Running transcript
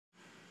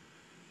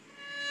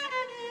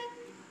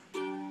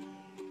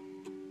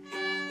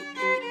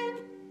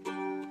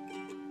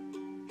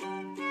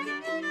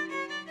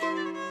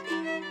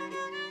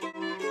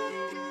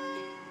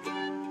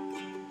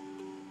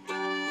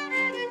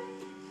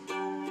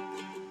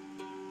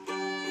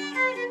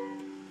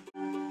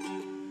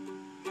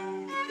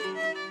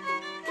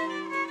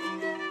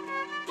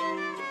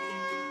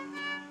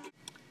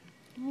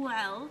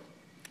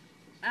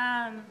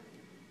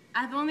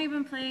I've only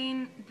been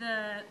playing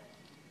the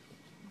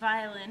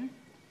violin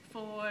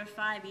for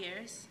 5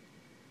 years.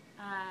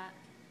 Well,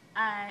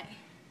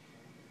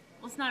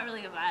 it's not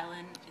really a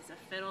violin, it's a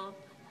fiddle,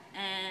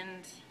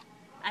 and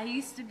I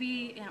used to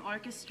be in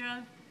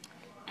orchestra,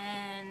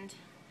 and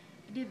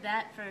I did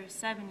that for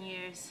 7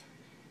 years,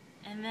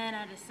 and then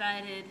I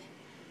decided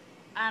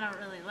I don't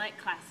really like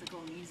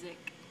classical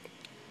music,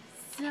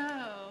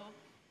 so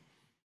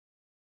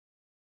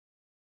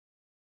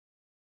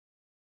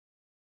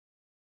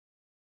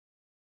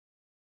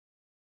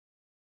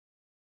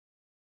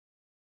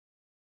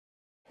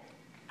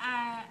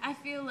I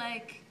feel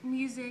like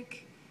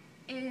music,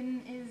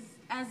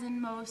 as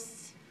in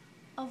most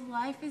of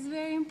life, is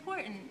very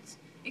important,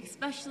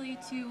 especially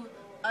to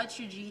a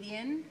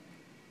tragedian,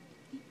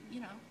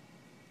 you know.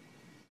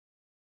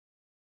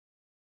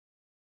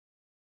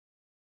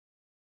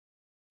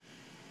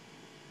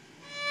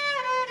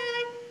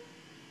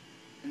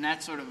 And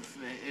that sort of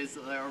is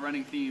a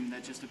running theme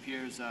that just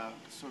appears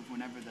sort of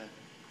whenever the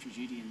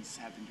tragedians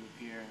happen to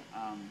appear.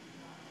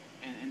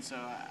 And so,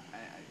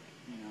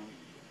 you know,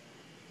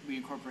 we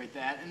incorporate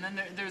that. And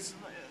then there's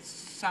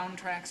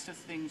soundtracks to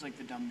things like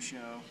The Dumb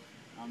Show.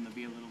 There'll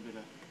be a little bit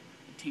of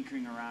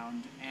tinkering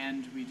around.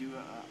 And we do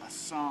a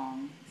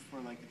song for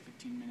like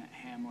a 15-minute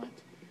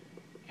Hamlet.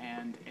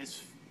 And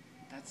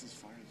that's as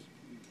far as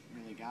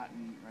we've really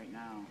gotten right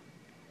now.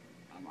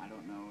 I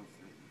don't know if...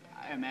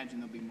 I imagine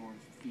there'll be more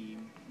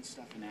theme and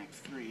stuff in Act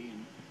 3.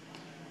 And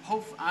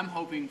I'm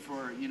hoping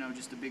for, you know,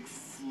 just a big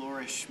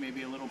flourish,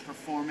 maybe a little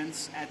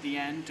performance at the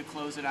end to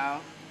close it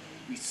out.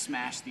 We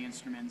smash the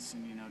instruments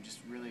and, you know, just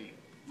really,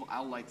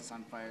 I'll light this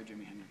on fire,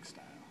 Jimi Hendrix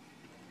style.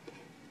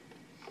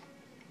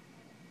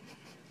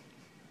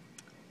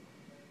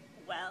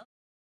 Well,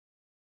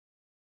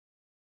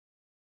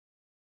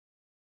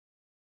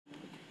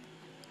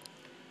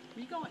 Where are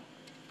you going?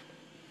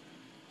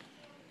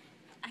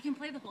 I can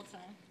play the whole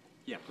time.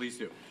 Yeah, please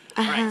do.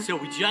 All right, so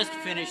we just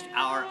finished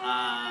our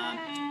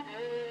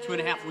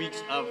 2.5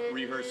 weeks of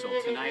rehearsal.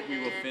 Tonight we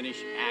will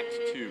finish Act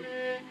 2.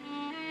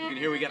 You can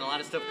hear we got a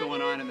lot of stuff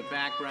going on in the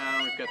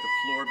background. We've got the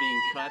floor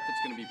being cut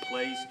that's going to be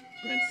placed.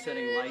 Brent's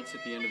setting lights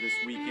at the end of this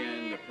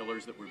weekend, the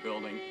pillars that we're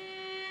building.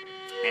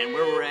 And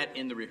where we're at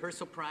in the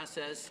rehearsal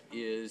process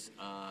is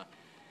a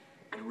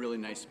really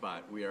nice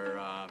spot. We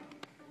are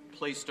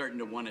play's starting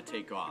to want to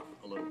take off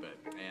a little bit,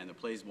 and the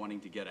play's wanting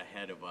to get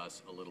ahead of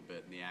us a little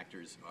bit, and the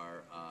actors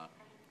are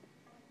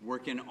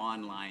working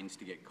on lines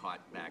to get caught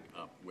back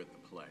up with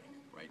the play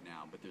right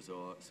now. But there's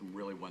some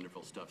really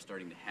wonderful stuff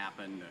starting to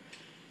happen. The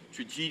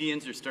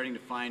tragedians are starting to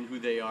find who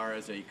they are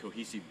as a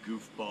cohesive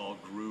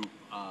goofball group.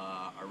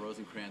 Our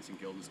Rosencrantz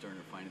and Guldenstern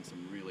are finding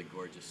some really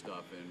gorgeous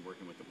stuff and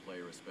working with the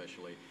player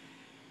especially.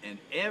 And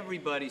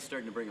everybody's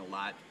starting to bring a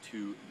lot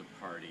to the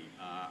party.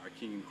 Our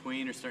king and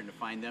queen are starting to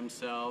find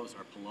themselves.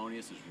 Our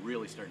Polonius is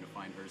really starting to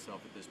find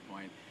herself at this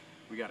point.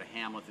 We got a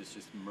Hamlet that's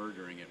just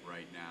murdering it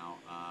right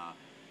now.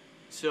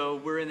 So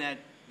we're in that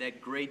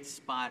great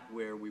spot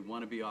where we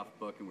want to be off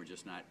book and we're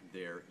just not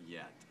there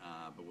yet.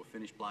 But we'll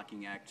finish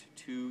blocking Act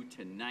 2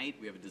 tonight.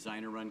 We have a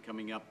designer run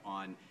coming up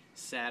on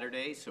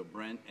Saturday, so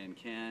Brent and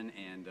Ken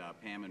and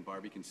Pam and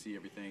Barbie can see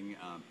everything,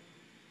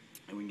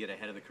 and we can get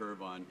ahead of the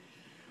curve on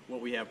what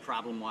we have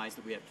problem-wise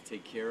that we have to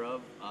take care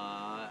of.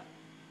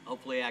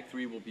 Hopefully Act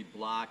 3 will be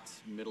blocked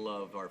middle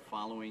of our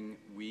following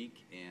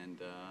week, and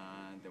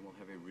then we'll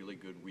have a really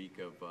good week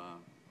of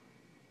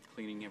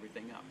cleaning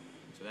everything up.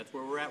 So that's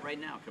where we're at right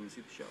now. Come and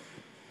see the show.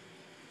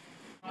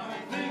 I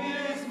think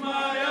it's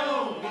my